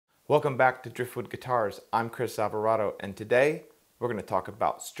Welcome back to Driftwood Guitars. I'm Chris Alvarado, and today we're going to talk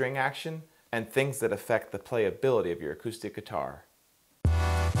about string action and things that affect the playability of your acoustic guitar.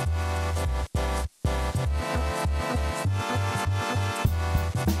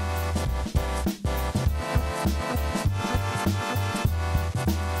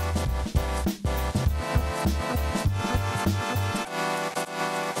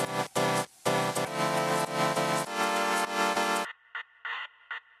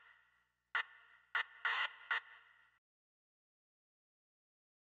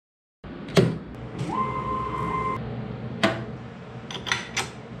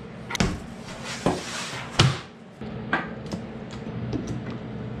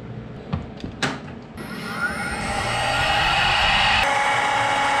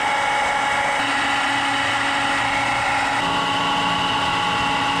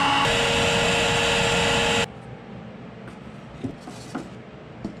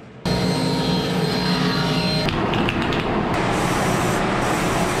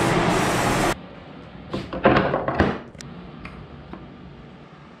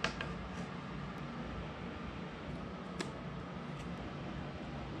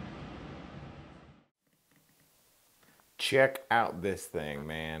 Check out this thing,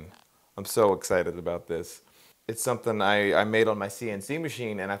 man. I'm so excited about this. It's something I made on my CNC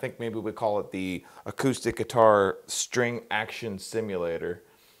machine, and I think maybe we call it the Acoustic Guitar String Action Simulator.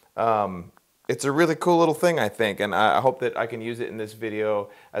 It's a really cool little thing, I think, and I hope that I can use it in this video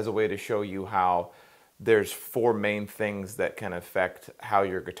as a way to show you how there's four main things that can affect how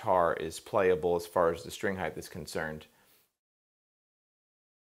your guitar is playable as far as the string height is concerned.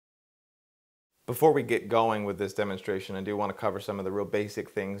 Before we get going with this demonstration, I do want to cover some of the real basic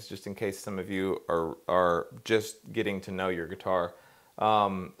things just in case some of you are just getting to know your guitar.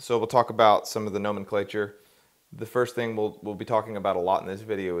 So we'll talk about some of the nomenclature. The first thing we'll be talking about a lot in this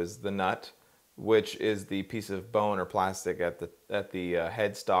video is the nut, which is the piece of bone or plastic at the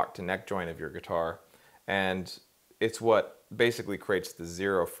headstock to neck joint of your guitar. And it's what basically creates the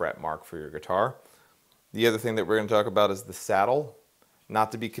 0 fret mark for your guitar. The other thing that we're going to talk about is the saddle.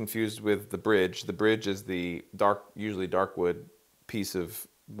 Not to be confused with the bridge. The bridge is the usually dark wood piece of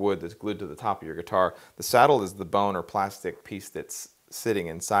wood that's glued to the top of your guitar. The saddle is the bone or plastic piece that's sitting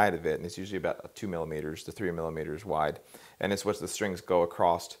inside of it, and it's usually about 2 millimeters to 3 millimeters wide. And it's what the strings go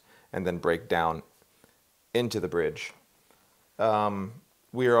across and then break down into the bridge.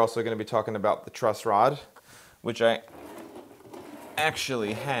 We are also going to be talking about the truss rod, which I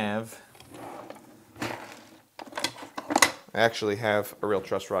actually have. I actually have a real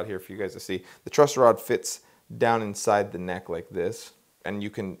truss rod here for you guys to see. The truss rod fits down inside the neck like this, and you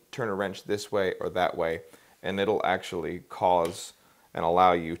can turn a wrench this way or that way, and it'll actually cause and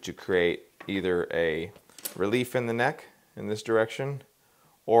allow you to create either a relief in the neck in this direction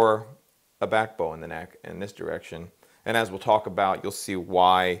or a back bow in the neck in this direction. And as we'll talk about, you'll see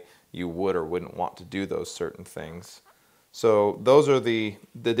why you would or wouldn't want to do those certain things. So those are the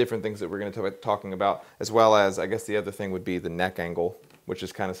different things that we're going to be talking about, as well as, I guess the other thing would be the neck angle, which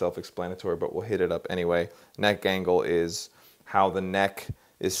is kind of self-explanatory, but we'll hit it up anyway. Neck angle is how the neck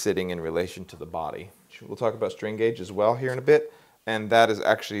is sitting in relation to the body. We'll talk about string gauge as well here in a bit, and that is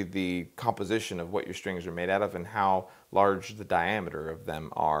actually the composition of what your strings are made out of and how large the diameter of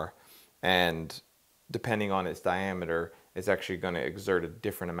them are. And depending on its diameter, it's actually going to exert a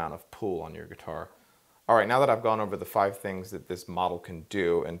different amount of pull on your guitar. All right, now that I've gone over the 5 things that this model can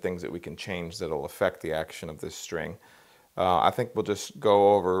do and things that we can change that will affect the action of this string, I think we'll just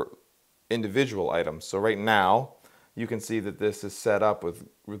go over individual items. So right now, you can see that this is set up with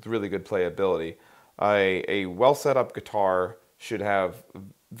really good playability. A well set up guitar should have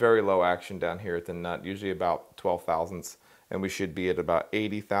very low action down here at the nut, usually about 12 thousandths, and we should be at about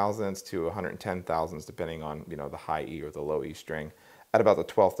 80 thousandths to 110 thousandths, depending on the high E or the low E string, at about the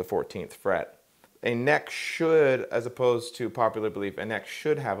 12th to 14th fret. A neck should, as opposed to popular belief, a neck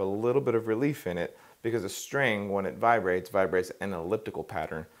should have a little bit of relief in it because a string, when it vibrates in an elliptical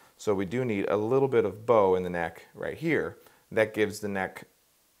pattern. So we do need a little bit of bow in the neck right here. That gives the neck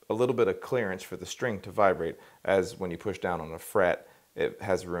a little bit of clearance for the string to vibrate, as when you push down on a fret, it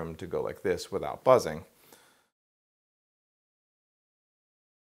has room to go like this without buzzing.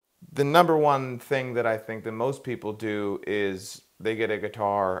 The number one thing that I think that most people do is they get a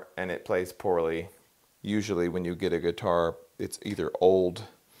guitar and it plays poorly. Usually when you get a guitar, it's either old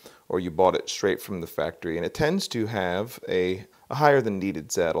or you bought it straight from the factory, and it tends to have a higher than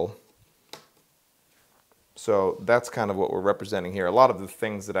needed saddle. So that's kind of what we're representing here. A lot of the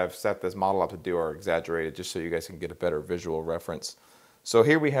things that I've set this model up to do are exaggerated just so you guys can get a better visual reference. So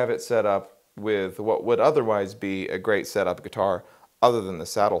here we have it set up with what would otherwise be a great setup guitar. other than the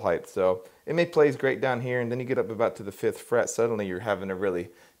saddle height. So it may plays great down here, and then you get up about to the 5th fret, suddenly you're having to really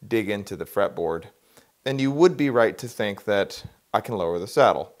dig into the fretboard. And you would be right to think that I can lower the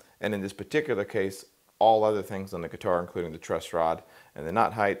saddle. And in this particular case, all other things on the guitar, including the truss rod and the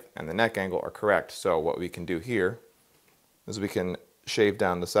nut height and the neck angle, are correct. So what we can do here is we can shave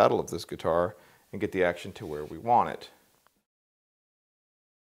down the saddle of this guitar and get the action to where we want it.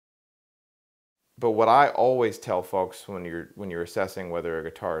 But what I always tell folks when you're assessing whether a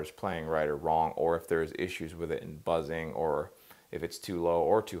guitar is playing right or wrong, or if there's issues with it in buzzing, or if it's too low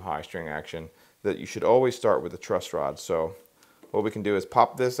or too high string action, that you should always start with the truss rod. So what we can do is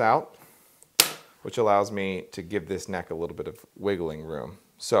pop this out, which allows me to give this neck a little bit of wiggling room.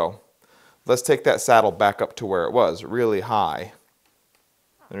 So let's take that saddle back up to where it was, really high.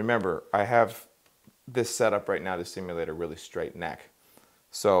 And remember, I have this set up right now to simulate a really straight neck.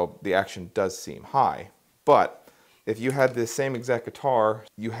 So the action does seem high. But if you had this same exact guitar,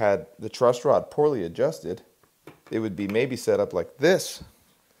 you had the truss rod poorly adjusted, it would be maybe set up like this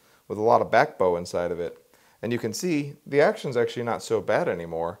with a lot of back bow inside of it. And you can see the action's actually not so bad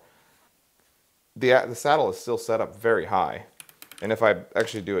anymore. The saddle is still set up very high. And if I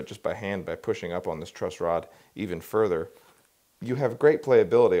actually do it just by hand, by pushing up on this truss rod even further, you have great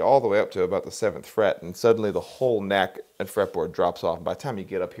playability all the way up to about the 7th fret, and suddenly the whole neck and fretboard drops off. By the time you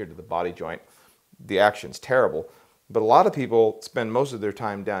get up here to the body joint, the action's terrible. But a lot of people spend most of their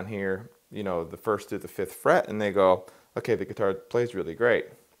time down here, you know, the 1st through the 5th fret, and they go, okay, the guitar plays really great.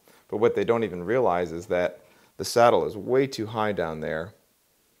 But what they don't even realize is that the saddle is way too high down there,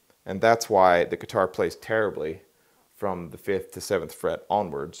 and that's why the guitar plays terribly from the 5th to 7th fret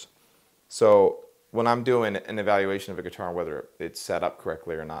onwards. So when I'm doing an evaluation of a guitar, whether it's set up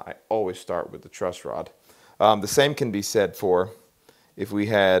correctly or not, I always start with the truss rod. The same can be said for if we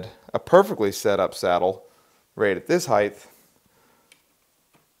had a perfectly set up saddle right at this height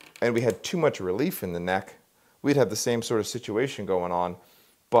and we had too much relief in the neck, we'd have the same sort of situation going on,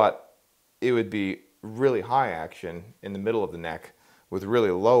 but it would be really high action in the middle of the neck with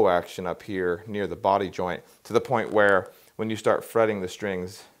really low action up here near the body joint, to the point where when you start fretting the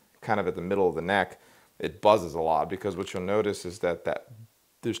strings kind of at the middle of the neck, it buzzes a lot, because what you'll notice is that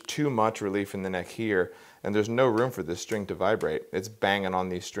there's too much relief in the neck here, and there's no room for this string to vibrate. It's banging on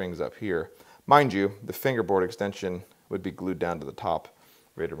these strings up here. Mind you, the fingerboard extension would be glued down to the top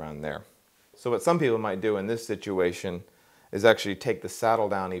right around there. So what some people might do in this situation is actually take the saddle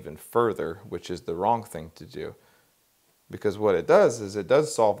down even further, which is the wrong thing to do. Because what it does is it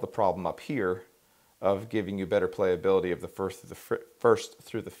does solve the problem up here of giving you better playability of the 1st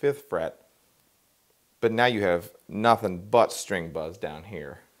through the 5th fret, but now you have nothing but string buzz down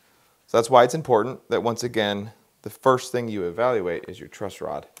here. So that's why it's important that, once again, the first thing you evaluate is your truss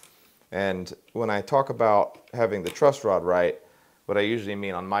rod. And when I talk about having the truss rod right, what I usually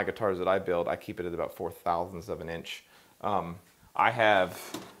mean on my guitars that I build, I keep it at about 4/1000ths of an inch. I have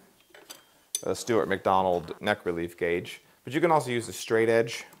a Stewart McDonald neck relief gauge, but you can also use a straight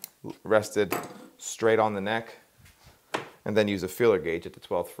edge rested straight on the neck, and then use a feeler gauge at the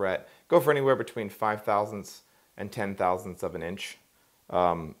 12th fret. Go for anywhere between 5/1000ths and 10/1000ths of an inch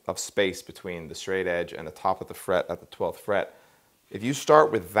of space between the straight edge and the top of the fret at the 12th fret. If you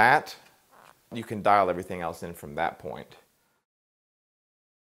start with that, you can dial everything else in from that point.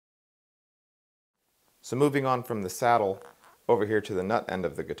 So moving on from the saddle over here to the nut end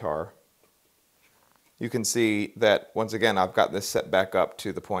of the guitar, you can see that, once again, I've got this set back up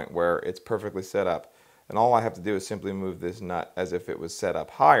to the point where it's perfectly set up. And all I have to do is simply move this nut as if it was set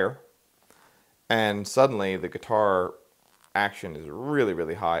up higher, and suddenly the guitar action is really,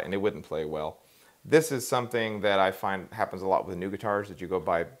 really high, and it wouldn't play well. This is something that I find happens a lot with new guitars that you go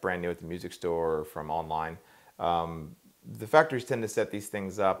buy brand new at the music store or from online. The factories tend to set these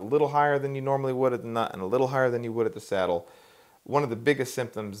things up a little higher than you normally would at the nut and a little higher than you would at the saddle. One of the biggest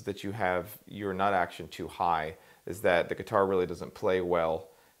symptoms that you have your nut action too high is that the guitar really doesn't play well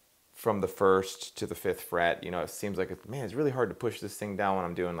from the 1st to the 5th fret. You know, it seems like, man, it's really hard to push this thing down when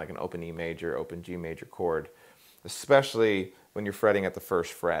I'm doing like an open E major, open G major chord, especially when you're fretting at the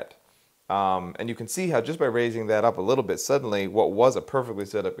 1st fret. And you can see how just by raising that up a little bit, suddenly what was a perfectly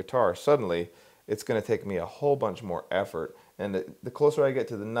set up guitar, suddenly it's going to take me a whole bunch more effort. And the closer I get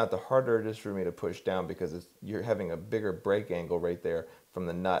to the nut, the harder it is for me to push down, because you're having a bigger break angle right there from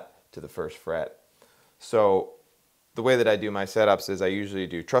the nut to the 1st fret. So the way that I do my setups is I usually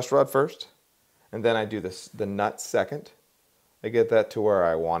do truss rod first, and then I do the nut second. I get that to where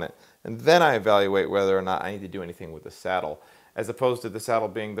I want it. And then I evaluate whether or not I need to do anything with the saddle. As opposed to the saddle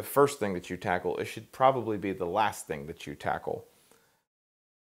being the first thing that you tackle, it should probably be the last thing that you tackle.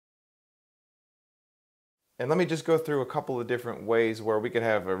 And let me just go through a couple of different ways where we could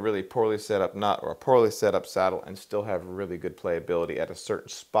have a really poorly set up nut or a poorly set up saddle and still have really good playability at a certain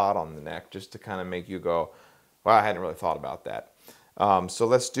spot on the neck, just to kind of make you go, well, I hadn't really thought about that. So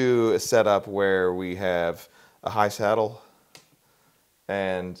let's do a setup where we have a high saddle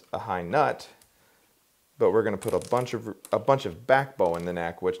and a high nut, but we're going to put a bunch of back bow in the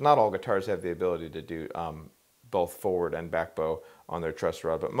neck, which not all guitars have the ability to do both forward and back bow on their truss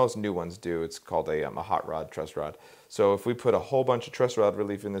rod, but most new ones do. It's called a hot rod truss rod. So if we put a whole bunch of truss rod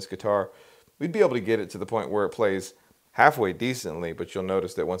relief in this guitar, we'd be able to get it to the point where it plays halfway decently, but you'll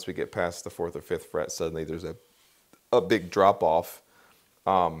notice that once we get past the 4th or 5th fret, suddenly there's a big drop off.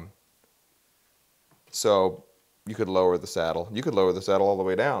 So you could lower the saddle. You could lower the saddle all the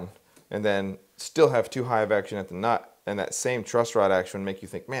way down and then still have too high of action at the nut, and that same truss rod action would make you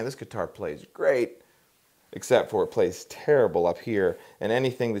think, man, this guitar plays great, except for it plays terrible up here, and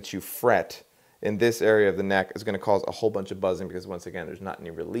anything that you fret in this area of the neck is going to cause a whole bunch of buzzing because, once again, there's not any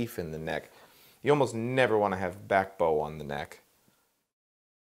relief in the neck. You almost never want to have back bow on the neck.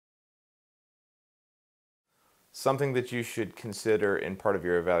 Something that you should consider in part of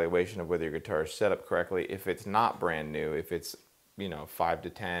your evaluation of whether your guitar is set up correctly, if it's not brand new, if it's 5 to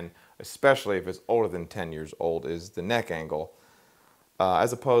 10, especially if it's older than 10 years old, is the neck angle.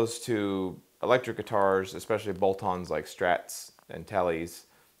 As opposed to electric guitars, especially bolt-ons like Strats and Tellys,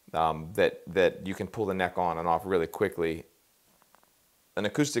 that you can pull the neck on and off really quickly. An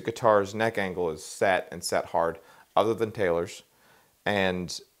acoustic guitar's neck angle is set and set hard, other than Taylor's.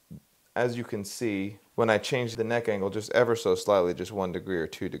 And as you can see, when I change the neck angle just ever so slightly, just 1 degree or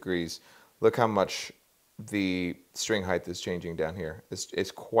 2 degrees, look how much the string height is changing down here.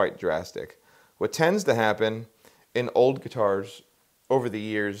 It's quite drastic. What tends to happen in old guitars over the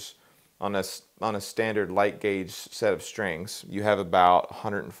years, on a standard light gauge set of strings, you have about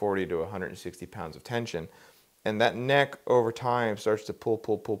 140 to 160 pounds of tension, and that neck over time starts to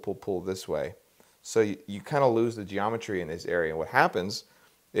pull this way. So you kind of lose the geometry in this area. And what happens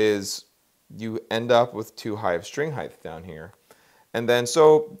is you end up with too high of string height down here. And then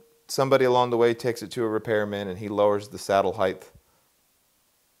so somebody along the way takes it to a repairman and he lowers the saddle height,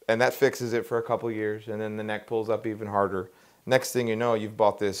 and that fixes it for a couple years, and then the neck pulls up even harder. Next thing you know, you've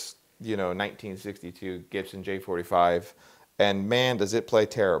bought this 1962 Gibson J45, and man, does it play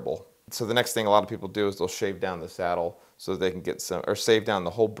terrible. So the next thing a lot of people do is they'll shave down the saddle so they can get some, or shave down the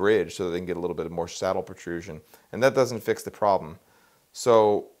whole bridge so that they can get a little bit more saddle protrusion, and that doesn't fix the problem.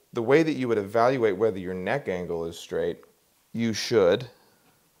 So the way that you would evaluate whether your neck angle is straight, you should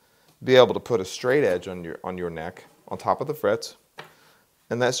be able to put a straight edge on your neck on top of the frets,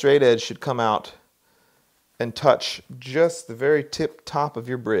 and that straight edge should come out and touch just the very tip top of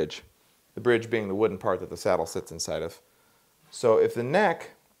your bridge, the bridge being the wooden part that the saddle sits inside of. So if the neck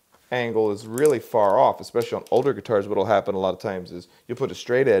angle is really far off, especially on older guitars, what will happen a lot of times is you'll put a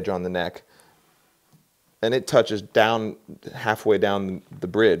straight edge on the neck and it touches down halfway down the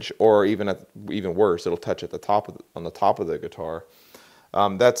bridge, or even worse, it'll touch at the top on the top of the guitar.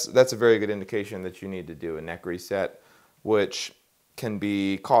 That's a very good indication that you need to do a neck reset, which can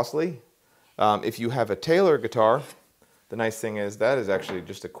be costly. If you have a Taylor guitar, the nice thing is that is actually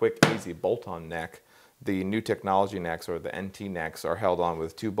just a quick, easy bolt-on neck. The new technology necks, or the NT necks, are held on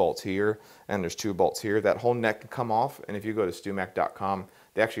with 2 bolts here, and there's 2 bolts here. That whole neck can come off, and if you go to stumac.com,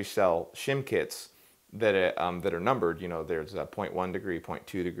 they actually sell shim kits that are numbered. There's a 0.1 degree,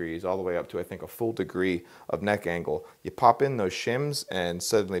 0.2 degrees, all the way up to, I think, a full degree of neck angle. You pop in those shims, and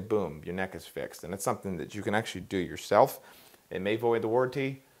suddenly, boom, your neck is fixed. And it's something that you can actually do yourself. It may void the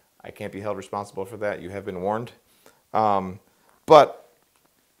warranty. I can't be held responsible for that. You have been warned. But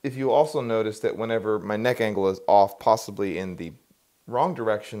if you also notice that whenever my neck angle is off, possibly in the wrong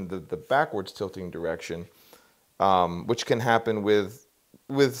direction, the backwards tilting direction, which can happen with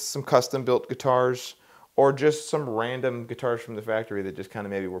some custom built guitars, or just some random guitars from the factory that just kind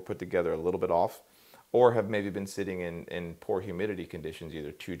of maybe were put together a little bit off, or have maybe been sitting in poor humidity conditions,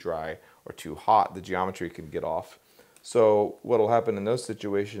 either too dry or too hot, the geometry can get off. So what will happen in those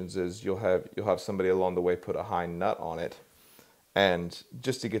situations is you'll have somebody along the way put a high nut on it, and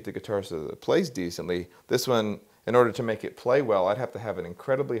just to get the guitar so that it plays decently, this one, in order to make it play well, I'd have to have an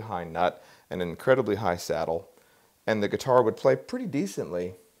incredibly high nut and an incredibly high saddle, and the guitar would play pretty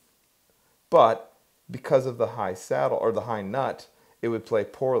decently, but because of the high saddle or the high nut, it would play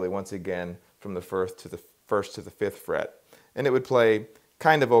poorly once again from the first to the 5th fret, and it would play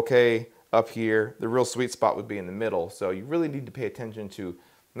kind of okay up here. The real sweet spot would be in the middle. So you really need to pay attention to,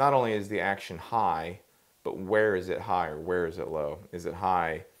 not only is the action high, but where is it high or where is it low? Is it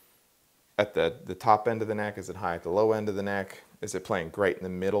high at the top end of the neck? Is it high at the low end of the neck? Is it playing great in the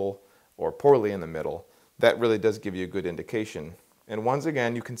middle or poorly in the middle? that really does give you a good indication. And once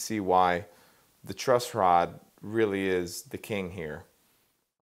again, you can see why the truss rod really is the king here.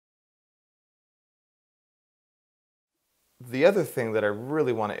 The other thing that I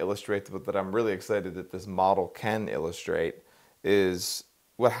really want to illustrate, that I'm really excited that this model can illustrate, is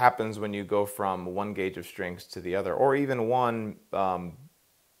what happens when you go from one gauge of strings to the other, or even one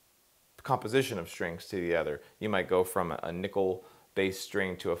composition of strings to the other. You might go from a nickel based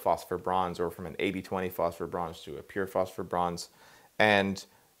string to a phosphor bronze, or from an 80-20 phosphor bronze to a pure phosphor bronze. And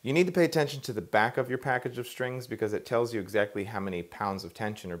you need to pay attention to the back of your package of strings, because it tells you exactly how many pounds of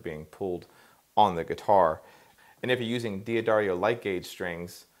tension are being pulled on the guitar. And if you're using Diodario light gauge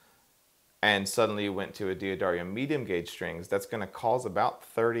strings and suddenly you went to a Diodario medium gauge strings, that's going to cause about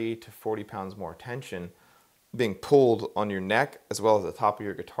 30 to 40 pounds more tension being pulled on your neck as well as the top of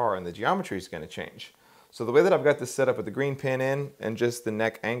your guitar, and the geometry is going to change. So the way that I've got this set up with the green pin in and just the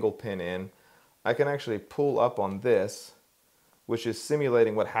neck angle pin in, I can actually pull up on this, which is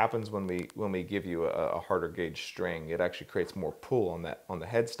simulating what happens when we give you a harder gauge string. It actually creates more pull on the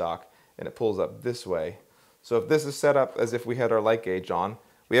headstock, and it pulls up this way. So if this is set up as if we had our light gauge on,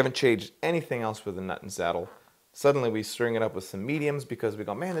 we haven't changed anything else with the nut and saddle. Suddenly we string it up with some mediums because we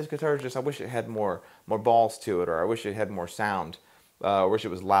go, man, this guitar is just, I wish it had more balls to it, or I wish it had more sound, I wish it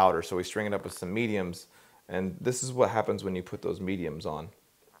was louder. So we string it up with some mediums, and this is what happens when you put those mediums on.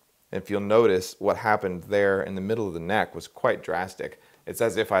 And if you'll notice, what happened there in the middle of the neck was quite drastic. It's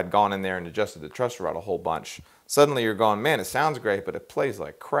as if I'd gone in there and adjusted the truss rod a whole bunch. Suddenly you're going, man, it sounds great, but it plays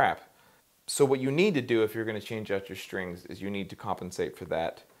like crap. So what you need to do if you're going to change out your strings is you need to compensate for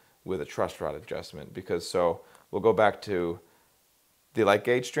that with a truss rod adjustment. Because so we'll go back to the light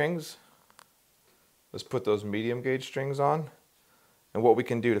gauge strings. Let's put those medium gauge strings on. And what we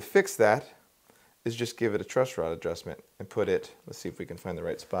can do to fix that is just give it a truss rod adjustment and put it, let's see if we can find the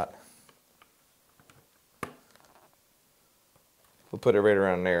right spot. We'll put it right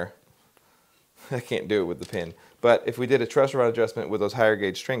around there. I can't do it with the pin. But if we did a truss rod adjustment with those higher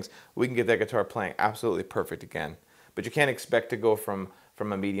gauge strings, we can get that guitar playing absolutely perfect again. But you can't expect to go from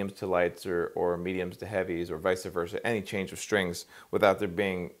a mediums to lights or mediums to heavies or vice versa, any change of strings, without there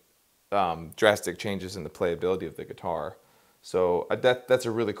being drastic changes in the playability of the guitar. So that's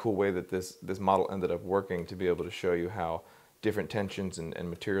a really cool way that this model ended up working, to be able to show you how different tensions and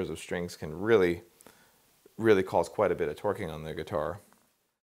materials of strings can really cause quite a bit of torquing on the guitar.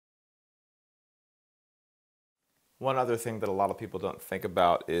 One other thing that a lot of people don't think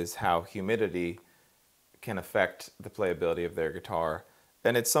about is how humidity can affect the playability of their guitar.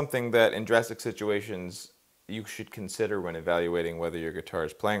 And it's something that in drastic situations you should consider when evaluating whether your guitar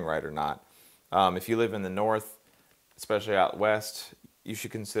is playing right or not. If you live in the north, especially out west, you should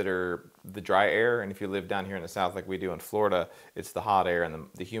consider the dry air. And if you live down here in the south like we do in Florida, it's the hot air and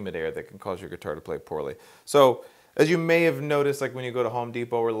the humid air that can cause your guitar to play poorly. So as you may have noticed, like when you go to Home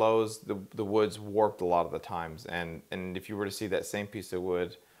Depot or Lowe's, the wood's warped a lot of the times. And if you were to see that same piece of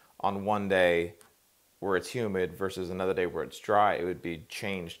wood on one day where it's humid versus another day where it's dry, it would be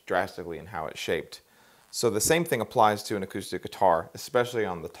changed drastically in how it's shaped. So the same thing applies to an acoustic guitar, especially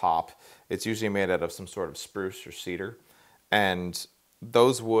on the top. It's usually made out of some sort of spruce or cedar. And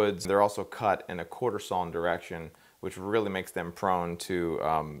those woods, they're also cut in a quarter sawn direction, which really makes them prone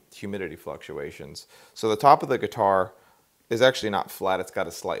to humidity fluctuations. So the top of the guitar is actually not flat, it's got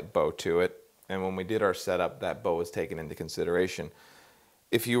a slight bow to it. And when we did our setup, that bow was taken into consideration.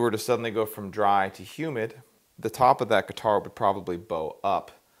 If you were to suddenly go from dry to humid, the top of that guitar would probably bow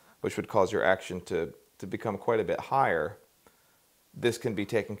up, which would cause your action to become quite a bit higher. This can be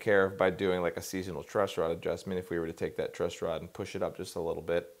taken care of by doing like a seasonal truss rod adjustment. If we were to take that truss rod and push it up just a little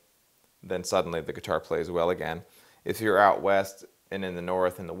bit, then suddenly the guitar plays well again. If you're out west and in the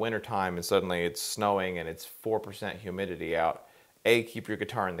north in the wintertime and suddenly it's snowing and it's 4% humidity out, keep your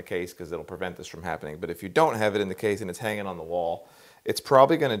guitar in the case because it'll prevent this from happening. But if you don't have it in the case and it's hanging on the wall, it's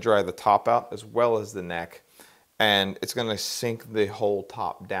probably going to dry the top out as well as the neck, and it's going to sink the whole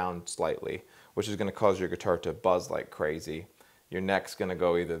top down slightly, which is going to cause your guitar to buzz like crazy. Your neck's going to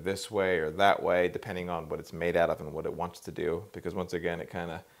go either this way or that way, depending on what it's made out of and what it wants to do, because once again,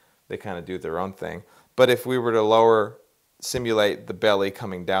 they kind of do their own thing. But if we were to simulate the belly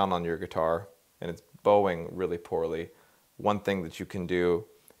coming down on your guitar and it's bowing really poorly, one thing that you can do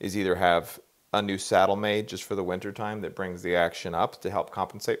is either have a new saddle made just for the winter time that brings the action up to help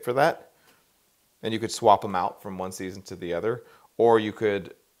compensate for that. And you could swap them out from one season to the other, or you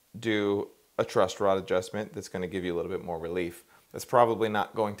could do a truss rod adjustment that's going to give you a little bit more relief. That's probably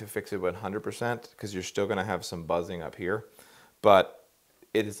not going to fix it 100% because you're still going to have some buzzing up here, but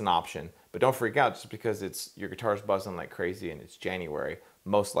it is an option. But don't freak out just because your guitar's buzzing like crazy and it's January.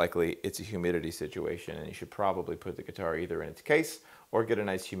 most likely it's a humidity situation, and you should probably put the guitar either in its case or get a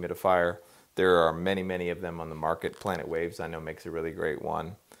nice humidifier. There are many of them on the market. Planet Waves I know makes a really great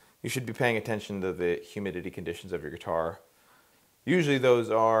one. You should be paying attention to the humidity conditions of your guitar. Usually those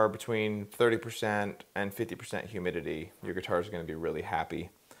are between 30% and 50% humidity. Your guitar is going to be really happy.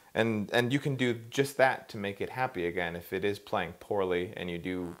 And you can do just that to make it happy again. If it is playing poorly and you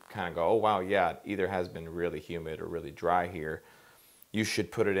do kind of go, oh wow, yeah, it either has been really humid or really dry here, you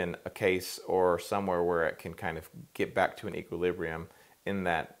should put it in a case or somewhere where it can kind of get back to an equilibrium in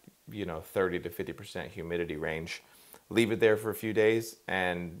that, 30 to 50% humidity range. Leave it there for a few days,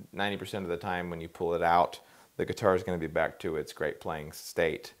 and 90% of the time when you pull it out, the guitar is going to be back to its great playing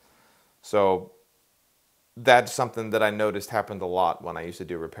state. So that's something that I noticed happened a lot when I used to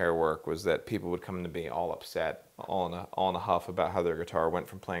do repair work, was that people would come to me all upset, all in a huff about how their guitar went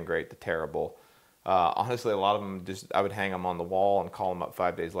from playing great to terrible. Honestly, a lot of them I would hang them on the wall and call them up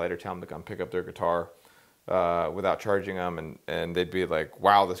 5 days later, tell them to come pick up their guitar without charging them, and they'd be like,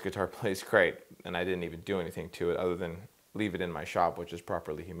 wow, this guitar plays great, and I didn't even do anything to it other than leave it in my shop, which is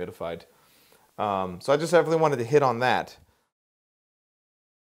properly humidified. So I just definitely wanted to hit on that.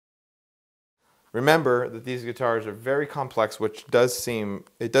 Remember that these guitars are very complex, which does seem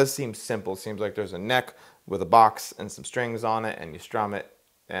simple. It seems like there's a neck with a box and some strings on it, and you strum it,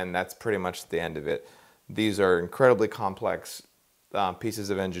 and that's pretty much the end of it. These are incredibly complex pieces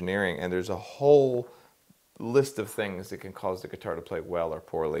of engineering, and there's a whole list of things that can cause the guitar to play well or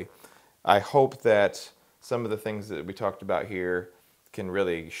poorly. I hope that some of the things that we talked about here can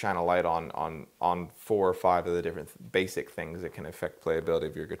really shine a light on 4 or 5 of the different basic things that can affect playability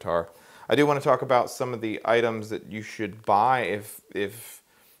of your guitar. I do want to talk about some of the items that you should buy if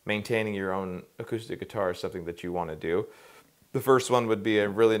maintaining your own acoustic guitar is something that you want to do. The first one would be a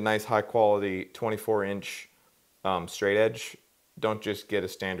really nice high quality 24-inch straight edge. Don't just get a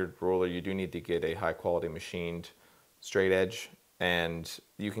standard ruler, you do need to get a high quality machined straight edge, and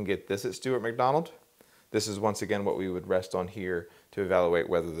you can get this at Stuart McDonald. This is once again what we would rest on here to evaluate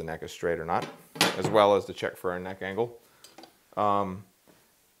whether the neck is straight or not, as well as to check for our neck angle.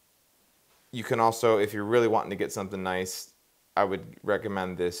 You can also, if you're really wanting to get something nice, I would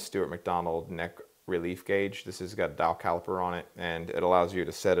recommend this Stuart McDonald neck relief gauge. This has got a dial caliper on it, and it allows you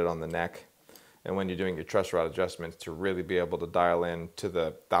to set it on the neck, and when you're doing your truss rod adjustments, to really be able to dial in to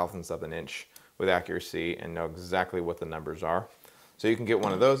the thousandths of an inch with accuracy and know exactly what the numbers are. So you can get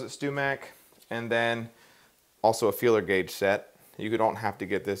one of those at StewMac, and then also a feeler gauge set. You don't have to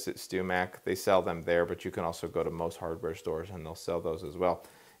get this at StewMac. They sell them there, but you can also go to most hardware stores and they'll sell those as well.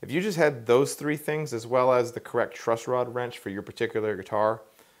 If you just had those 3 things, as well as the correct truss rod wrench for your particular guitar,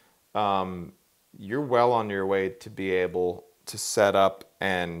 you're well on your way to be able to set up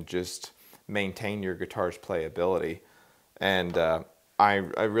and just maintain your guitar's playability. And I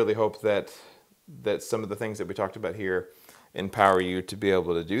really hope that some of the things that we talked about here empower you to be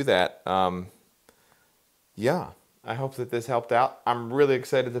able to do that. Yeah, I hope that this helped out. I'm really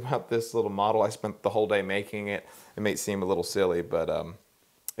excited about this little model. I spent the whole day making it. It may seem a little silly, but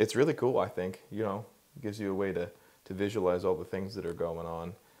it's really cool, I think. It gives you a way to visualize all the things that are going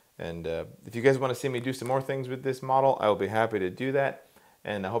on. And if you guys want to see me do some more things with this model, I will be happy to do that.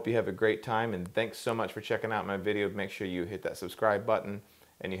 And I hope you have a great time, and thanks so much for checking out my video. Make sure you hit that subscribe button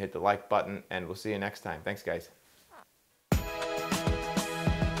and you hit the like button, and we'll see you next time. Thanks, guys.